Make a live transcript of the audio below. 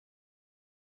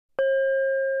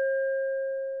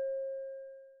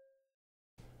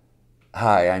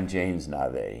Hi, I'm James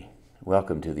Nave.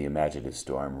 Welcome to the Imaginative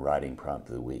Storm Writing Prompt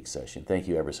of the Week session. Thank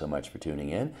you ever so much for tuning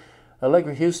in.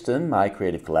 Allegra Huston, my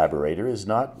creative collaborator, is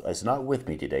not with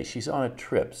me today. She's on a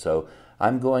trip, so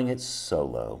I'm going it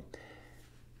solo.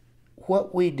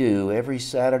 What we do every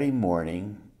Saturday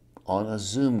morning on a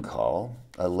Zoom call,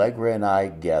 Allegra and I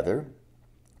gather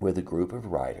with a group of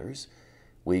writers.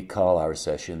 We call our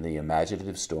session the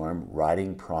Imaginative Storm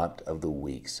Writing Prompt of the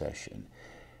Week session.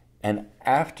 And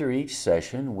after each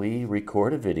session, we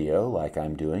record a video like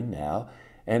I'm doing now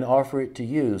and offer it to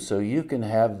you so you can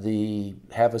have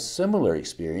a similar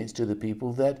experience to the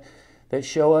people that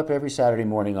show up every Saturday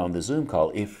morning on the Zoom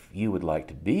call. If you would like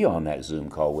to be on that Zoom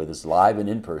call with us live and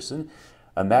in person,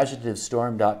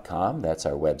 imaginativestorm.com, that's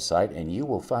our website, and you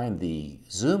will find the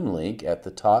Zoom link at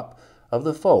the top of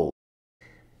the fold.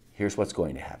 Here's what's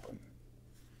going to happen.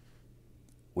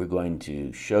 We're going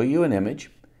to show you an image,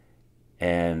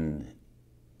 and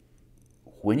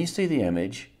when you see the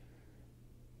image,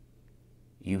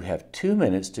 you have 2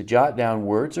 minutes to jot down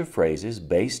words or phrases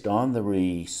based on the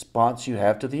response you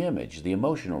have to the image, the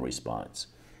emotional response.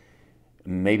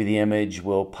 Maybe the image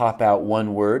will pop out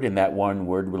one word, and that one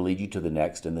word will lead you to the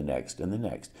next and the next and the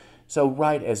next. So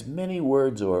write as many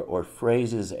words or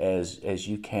phrases as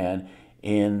you can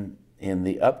in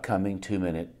the upcoming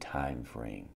 2-minute time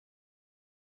frame.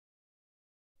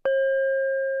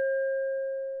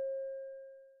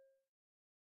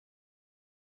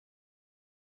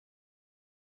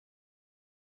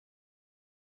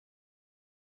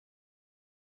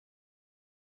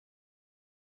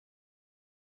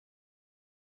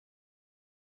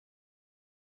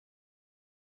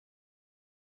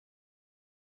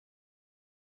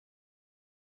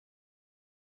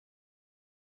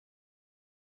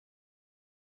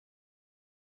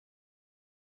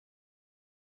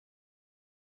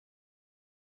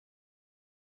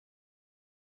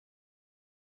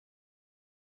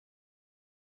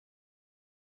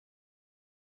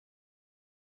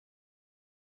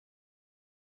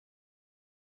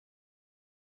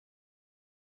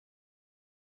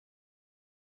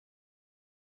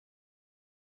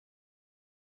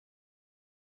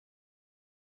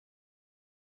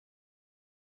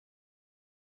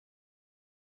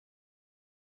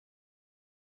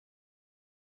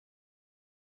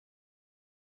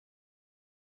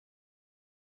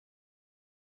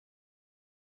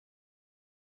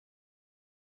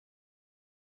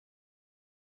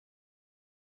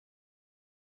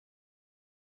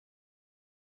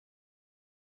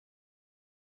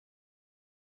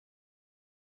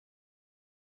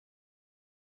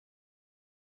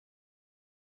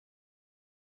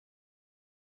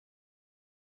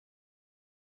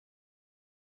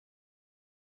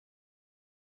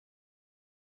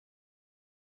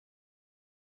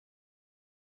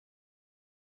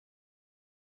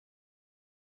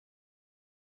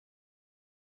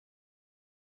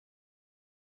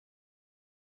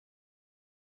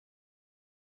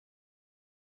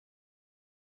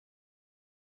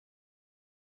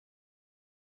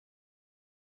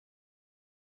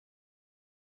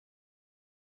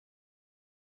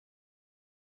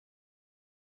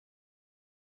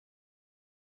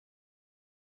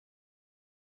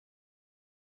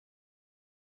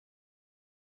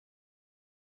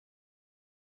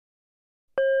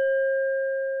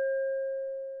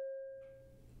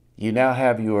 You now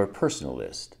have your personal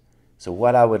list. So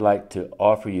what I would like to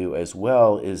offer you as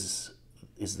well is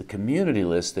the community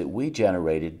list that we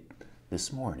generated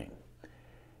this morning.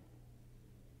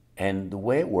 And the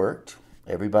way it worked,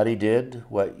 everybody did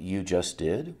what you just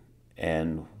did.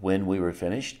 And when we were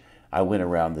finished, I went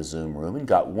around the Zoom room and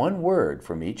got one word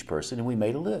from each person, and we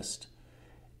made a list.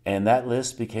 And that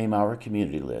list became our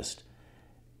community list.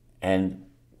 And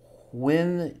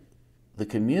when the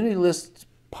community list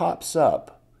pops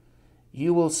up,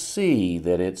 you will see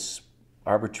that it's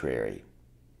arbitrary.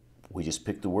 We just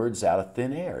picked the words out of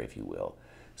thin air, if you will.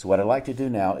 So what I'd like to do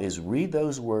now is read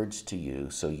those words to you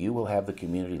so you will have the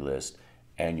community list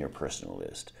and your personal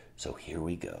list. So here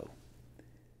we go.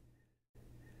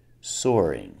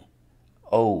 Soaring,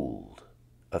 old,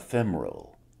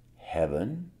 ephemeral,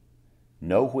 heaven,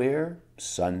 nowhere,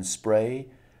 sun spray,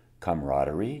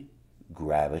 camaraderie,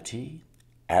 gravity,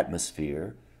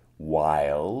 atmosphere,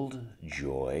 wild,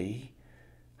 joy,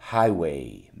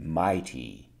 highway,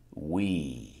 mighty,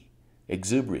 we,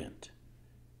 exuberant,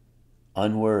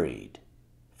 unworried,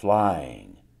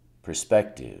 flying,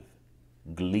 perspective,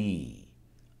 glee,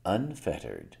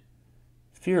 unfettered,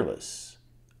 fearless,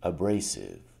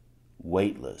 abrasive,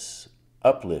 weightless,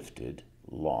 uplifted,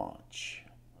 launch.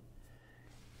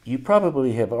 You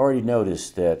probably have already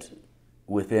noticed that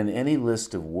within any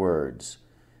list of words,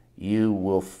 you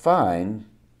will find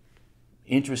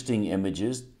interesting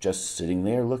images just sitting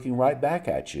there looking right back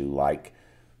at you, like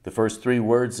the first three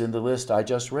words in the list I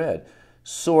just read,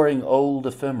 soaring old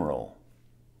ephemeral.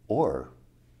 Or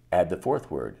add the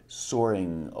fourth word,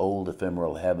 soaring old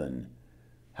ephemeral heaven.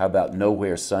 How about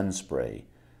nowhere sun spray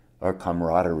or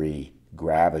camaraderie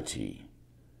gravity?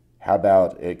 How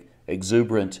about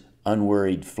exuberant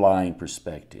unworried flying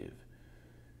perspective?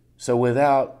 So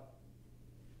without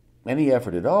any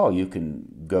effort at all, you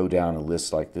can go down a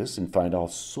list like this and find all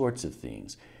sorts of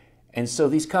things. And so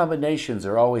these combinations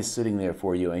are always sitting there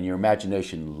for you, and your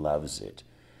imagination loves it.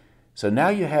 So now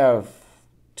you have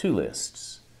two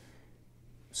lists.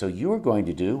 So you're going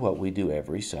to do what we do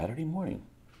every Saturday morning.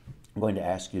 I'm going to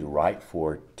ask you to write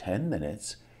for 10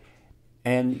 minutes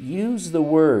and use the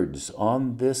words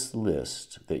on this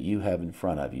list that you have in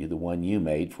front of you, the one you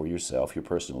made for yourself, your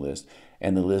personal list,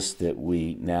 and the list that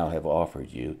we now have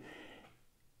offered you,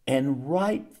 and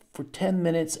write for 10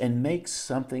 minutes and make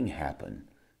something happen.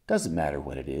 Doesn't matter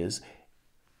what it is.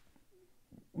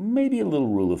 Maybe a little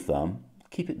rule of thumb.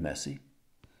 Keep it messy.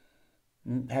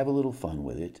 Have a little fun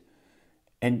with it.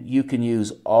 And you can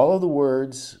use all of the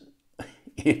words,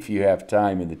 if you have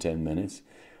time in the 10 minutes,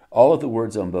 all of the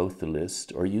words on both the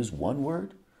list, or use one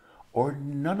word or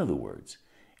none of the words.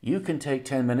 You can take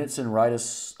 10 minutes and write a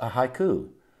haiku,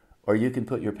 or you can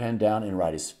put your pen down and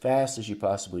write as fast as you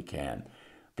possibly can.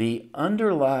 The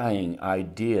underlying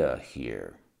idea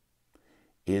here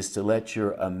is to let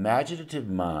your imaginative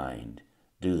mind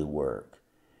do the work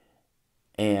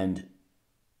and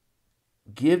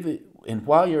give it. And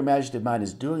while your imaginative mind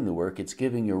is doing the work, it's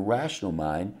giving your rational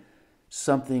mind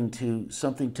something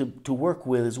to work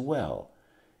with as well.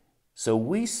 So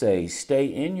we say stay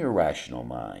in your rational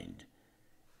mind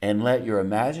and let your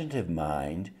imaginative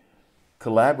mind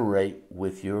collaborate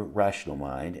with your rational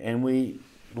mind. And we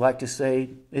like to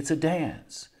say it's a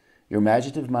dance. Your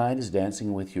imaginative mind is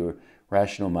dancing with your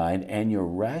rational mind, and your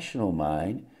rational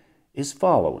mind is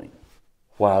following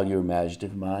while your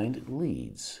imaginative mind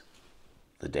leads.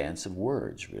 The dance of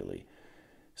words, really.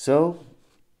 So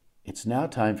it's now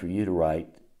time for you to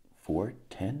write for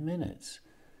 10 minutes.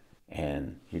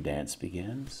 And your dance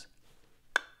begins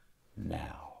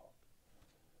now.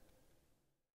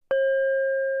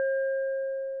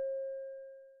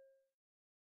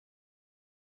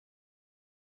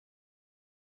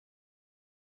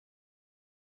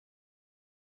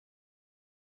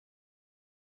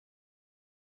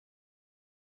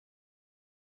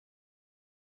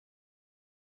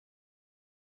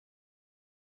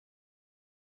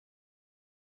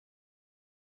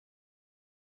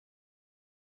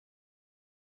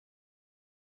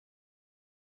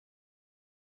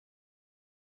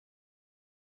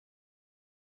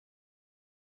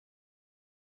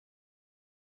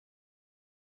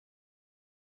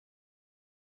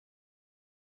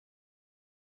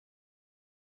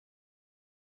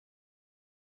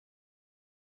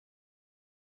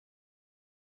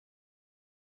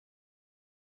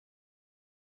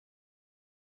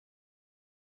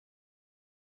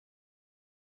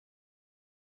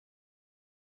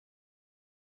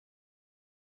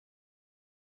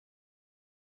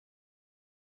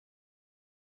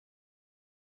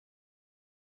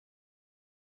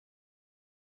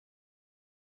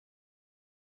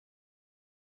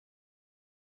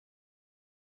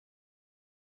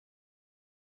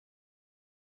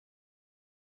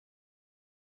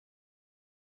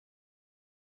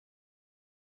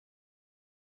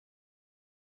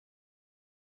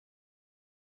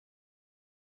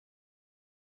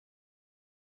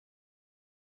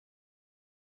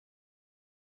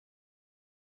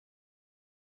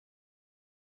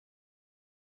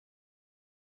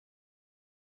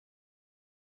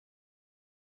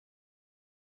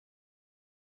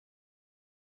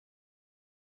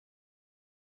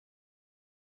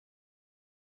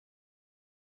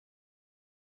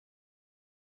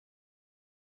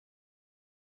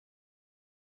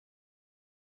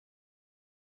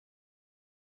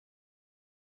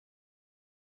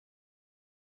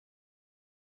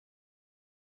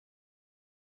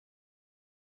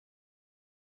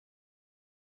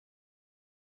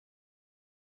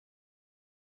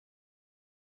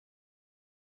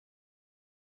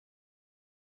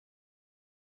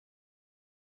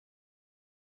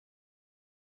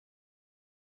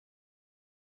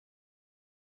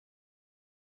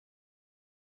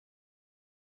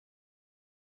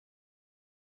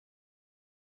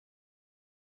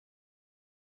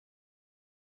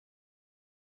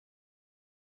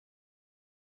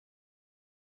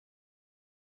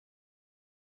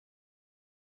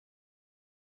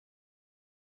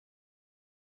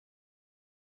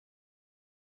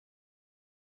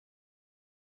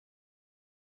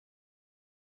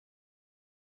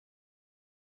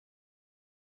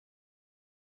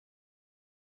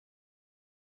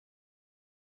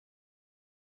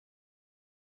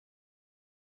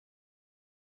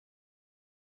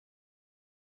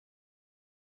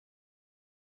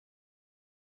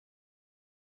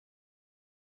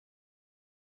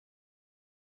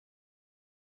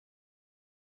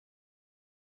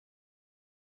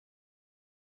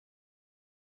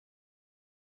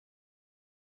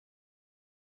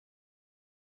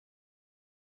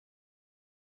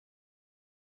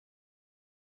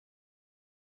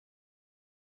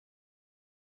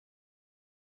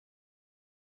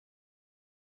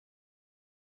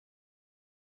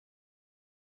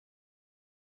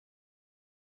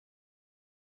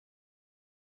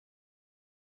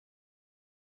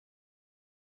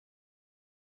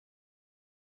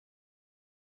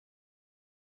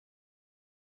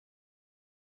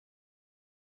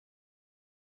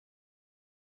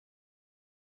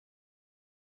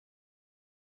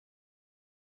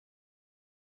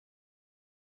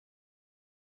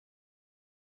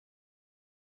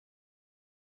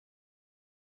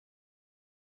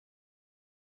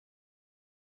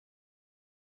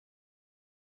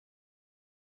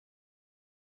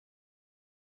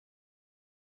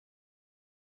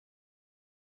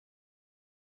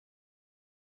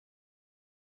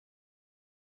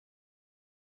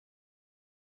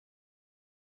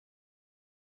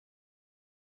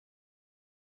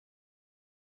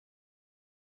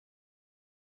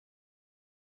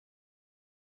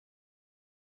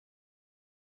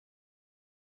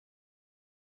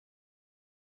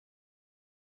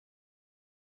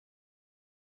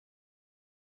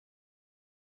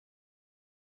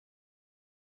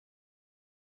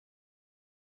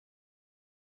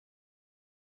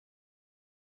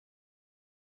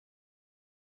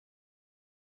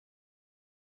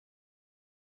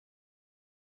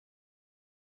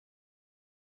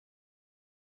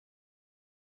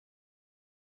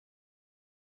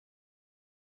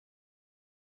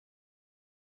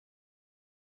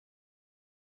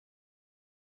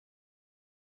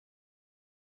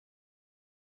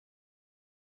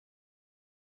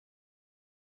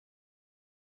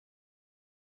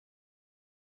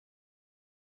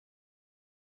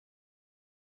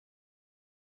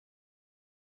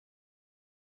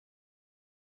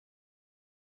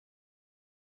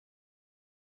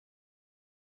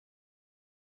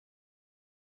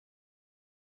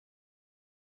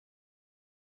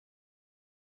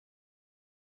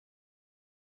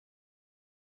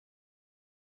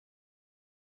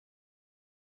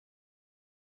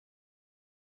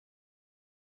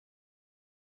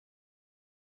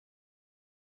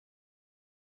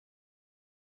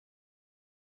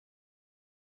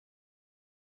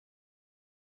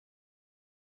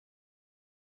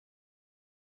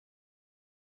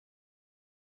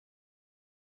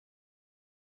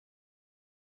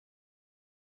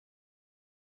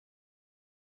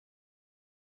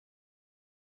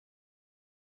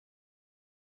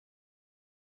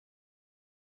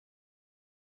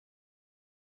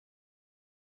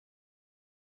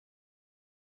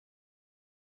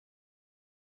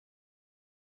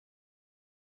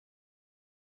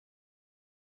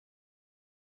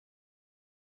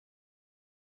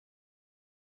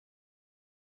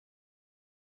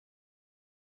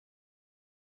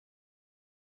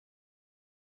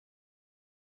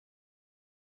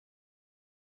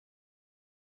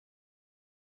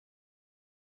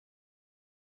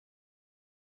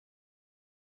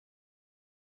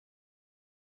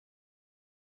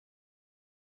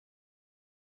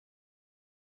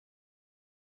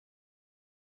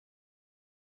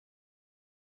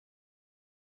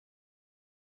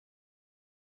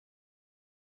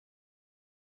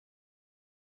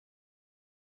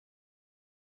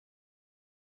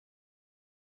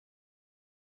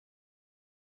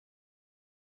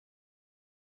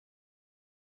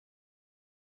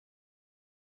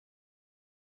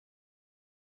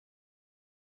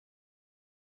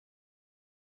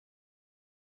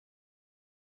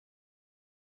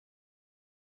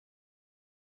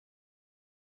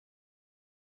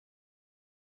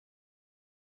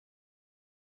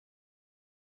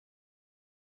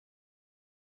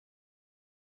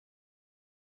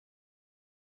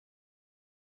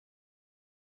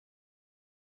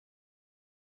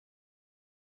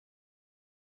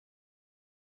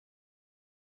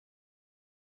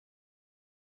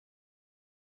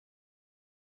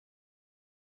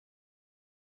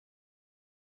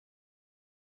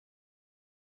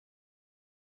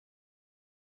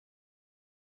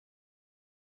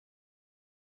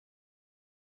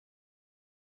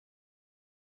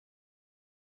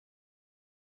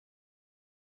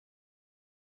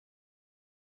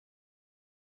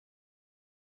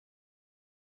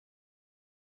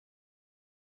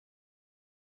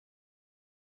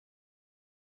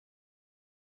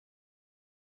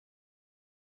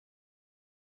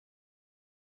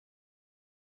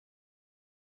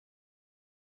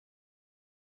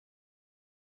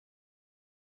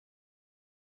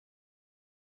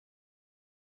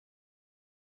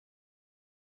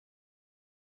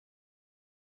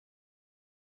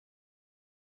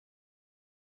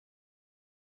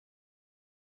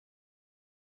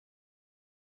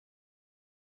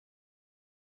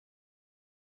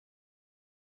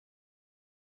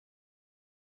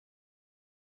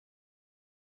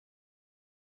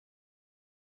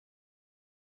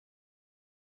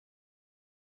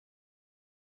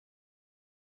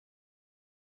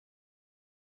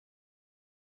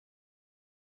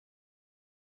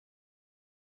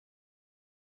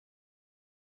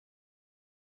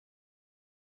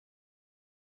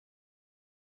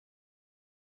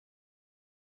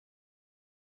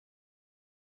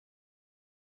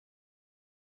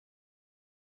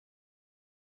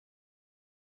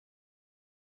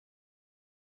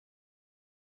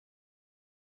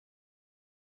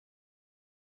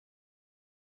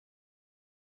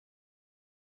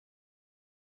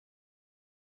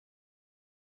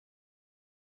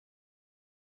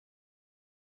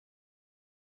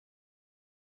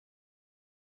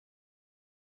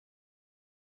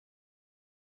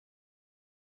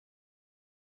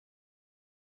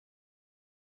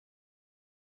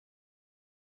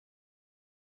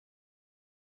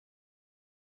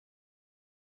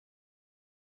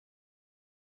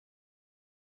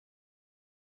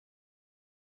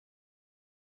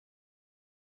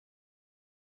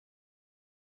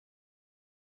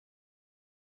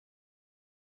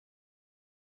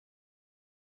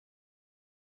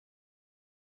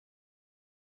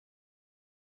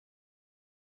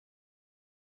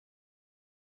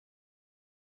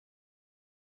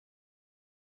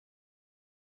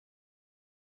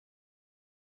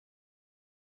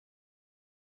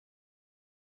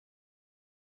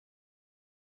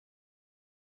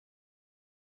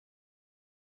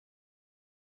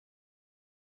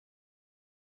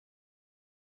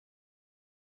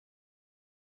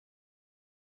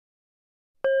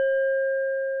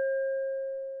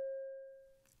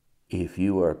 If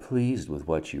you are pleased with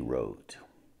what you wrote,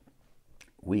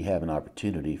 we have an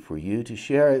opportunity for you to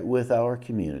share it with our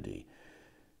community.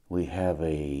 We have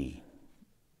a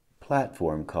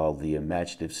platform called the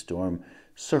Imaginative Storm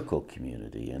Circle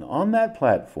community, and on that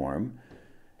platform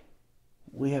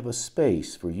we have a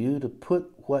space for you to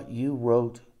put what you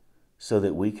wrote so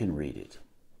that we can read it.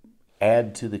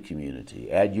 Add to the community,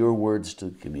 add your words to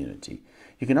the community.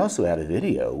 You can also add a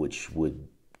video, which would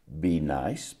be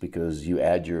nice because you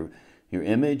add your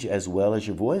image as well as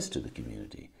your voice to the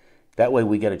community. That way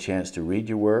we get a chance to read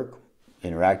your work,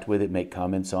 interact with it, make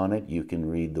comments on it. You can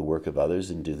read the work of others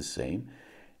and do the same.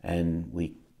 And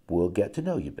we will get to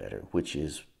know you better, which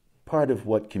is part of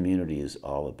what community is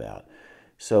all about.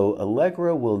 So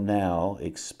Allegra will now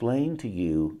explain to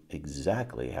you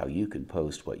exactly how you can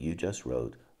post what you just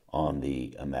wrote on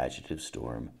the Imaginative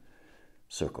Storm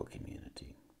Circle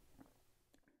community.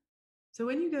 So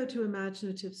when you go to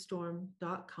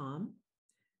imaginativestorm.com,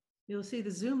 you'll see the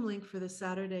Zoom link for the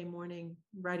Saturday morning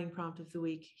writing prompt of the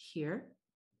week here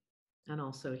and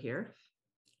also here.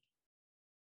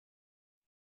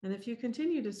 And if you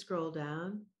continue to scroll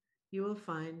down, you will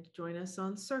find Join Us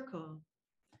on Circle.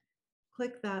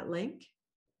 Click that link.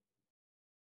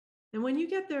 And when you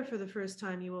get there for the first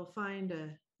time, you will find a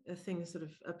thing sort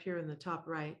of up here in the top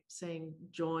right saying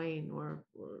join or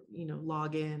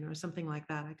log in or something like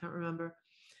that. I can't remember.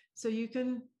 So you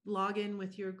can log in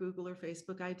with your Google or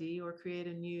Facebook ID or create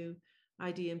a new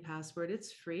ID and password.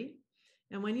 It's free.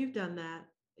 And when you've done that,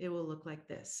 it will look like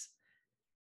this.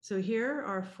 So here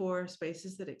are 4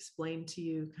 spaces that explain to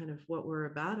you kind of what we're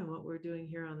about and what we're doing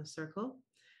here on the circle.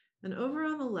 And over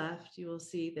on the left, you will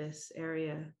see this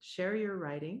area, share your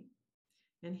writing.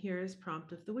 And here's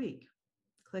prompt of the week.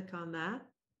 Click on that.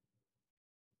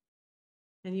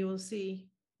 And you will see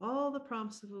all the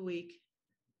prompts of the week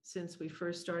since we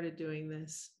first started doing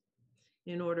this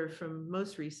in order from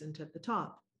most recent at the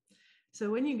top. So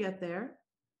when you get there,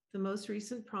 the most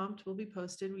recent prompt will be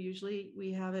posted.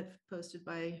 We have it posted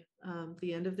by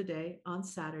the end of the day on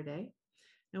Saturday.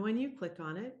 And when you click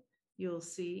on it, you'll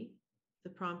see the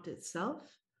prompt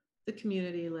itself, the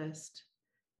community list,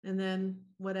 and then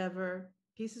whatever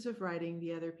pieces of writing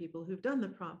the other people who've done the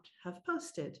prompt have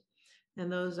posted.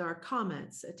 And those are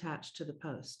comments attached to the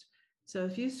post. So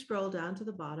if you scroll down to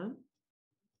the bottom,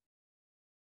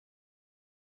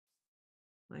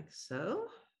 like so,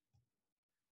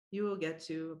 you will get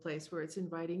to a place where it's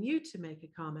inviting you to make a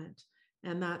comment.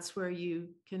 And that's where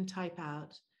you can type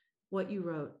out what you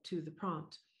wrote to the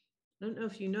prompt. I don't know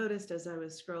if you noticed as I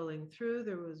was scrolling through,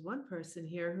 there was one person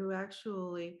here who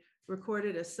actually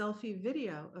recorded a selfie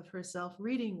video of herself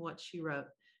reading what she wrote,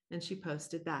 and she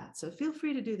posted that. So feel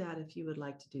free to do that if you would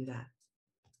like to do that.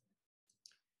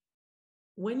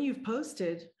 When you've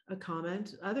posted a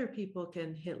comment, other people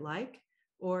can hit like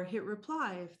or hit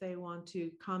reply if they want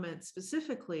to comment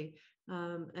specifically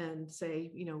and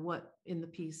say, what in the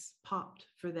piece popped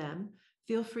for them.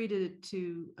 Feel free to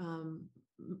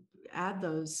add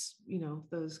those,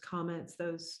 those comments,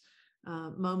 those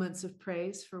moments of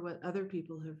praise for what other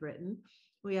people have written.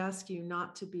 We ask you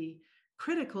not to be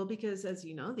critical because, as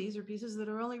you know, these are pieces that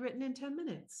are only written in 10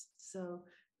 minutes. So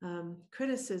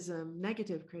criticism,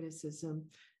 negative criticism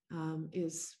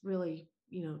is really,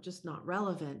 just not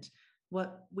relevant.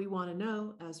 What we want to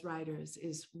know as writers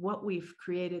is what we've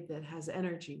created that has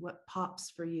energy, what pops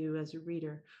for you as a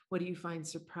reader, what do you find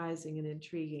surprising and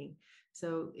intriguing?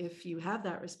 So if you have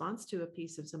that response to a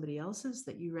piece of somebody else's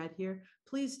that you read here,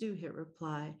 please do hit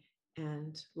reply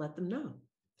and let them know.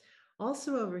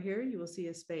 Also over here, you will see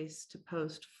a space to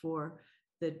post for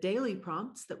the daily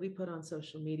prompts that we put on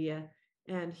social media.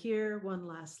 And here, One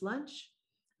Last Lunch.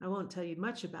 I won't tell you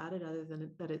much about it other than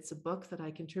that it's a book that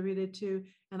I contributed to.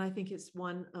 And I think it's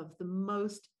one of the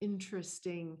most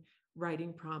interesting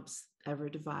writing prompts ever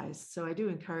devised. So I do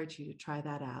encourage you to try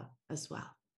that out as well.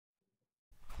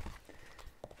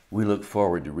 We look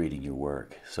forward to reading your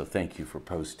work, so thank you for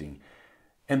posting.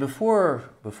 And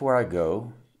before I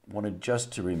go, I wanted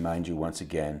just to remind you once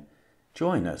again,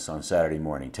 join us on Saturday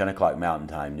morning, 10 o'clock Mountain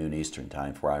Time, noon Eastern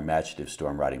Time, for our Imaginative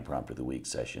Storm Writing Prompt of the Week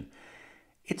session.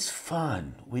 It's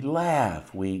fun. We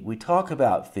laugh. We talk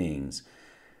about things.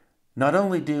 Not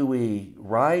only do we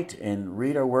write and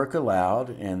read our work aloud,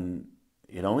 and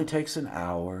it only takes an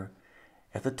hour,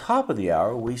 at the top of the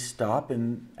hour, we stop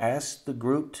and ask the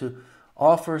group to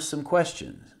offer some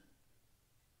questions,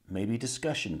 maybe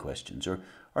discussion questions or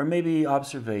maybe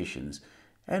observations.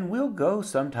 And we'll go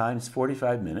sometimes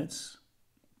 45 minutes,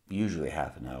 usually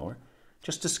half an hour,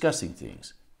 just discussing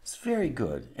things. It's very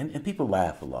good, and people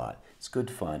laugh a lot. It's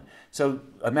good fun. So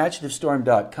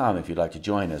imaginativestorm.com if you'd like to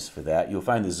join us for that. You'll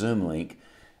find the Zoom link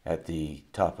at the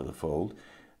top of the fold.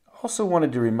 Also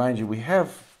wanted to remind you we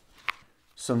have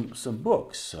some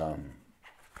books.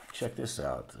 Check this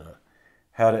out.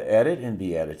 How to Edit and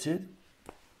Be Edited,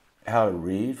 How to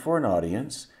Read for an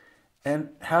Audience, and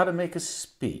How to Make a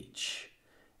Speech.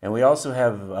 And we also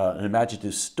have an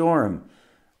Imaginative Storm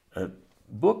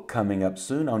book coming up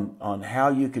soon on how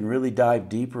you can really dive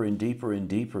deeper and deeper and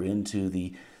deeper into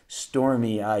the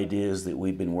stormy ideas that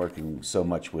we've been working so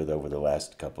much with over the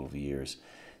last couple of years.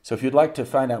 So if you'd like to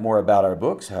find out more about our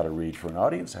books, How to Read for an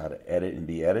Audience, How to Edit and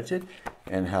Be Edited,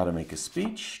 and How to Make a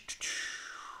Speech,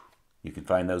 you can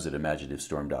find those at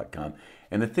imaginativestorm.com.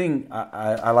 And the thing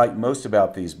I like most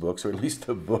about these books, or at least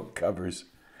the book covers,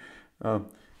 you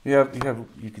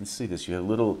can see this. You have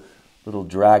little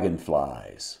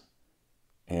dragonflies,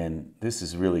 and this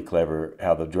is really clever.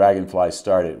 How the dragonflies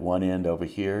start at one end over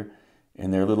here,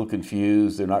 and they're a little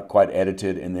confused. They're not quite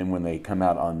edited, and then when they come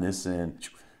out on this end,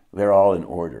 they're all in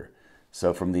order.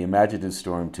 So from the Imaginative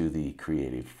Storm to the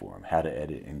Creative Form, How to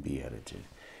Edit and Be Edited.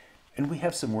 And we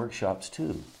have some workshops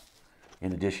too,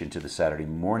 in addition to the Saturday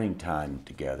morning time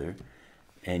together.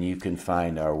 And you can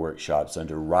find our workshops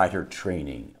under Writer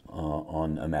Training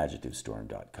on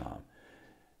imaginativestorm.com.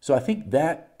 So I think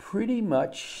that pretty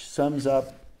much sums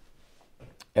up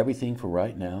everything for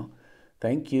right now.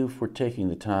 Thank you for taking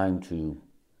the time to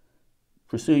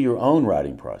pursue your own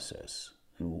writing process.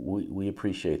 And we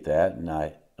appreciate that,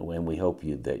 and we hope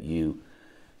that you've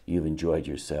enjoyed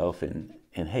yourself. And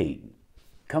hey,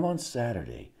 come on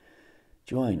Saturday.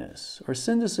 Join us, or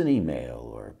send us an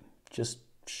email, or just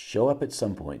show up at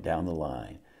some point down the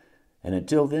line. And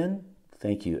until then,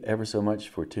 thank you ever so much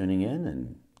for tuning in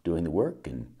and doing the work,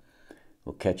 and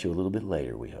we'll catch you a little bit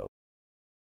later, we hope.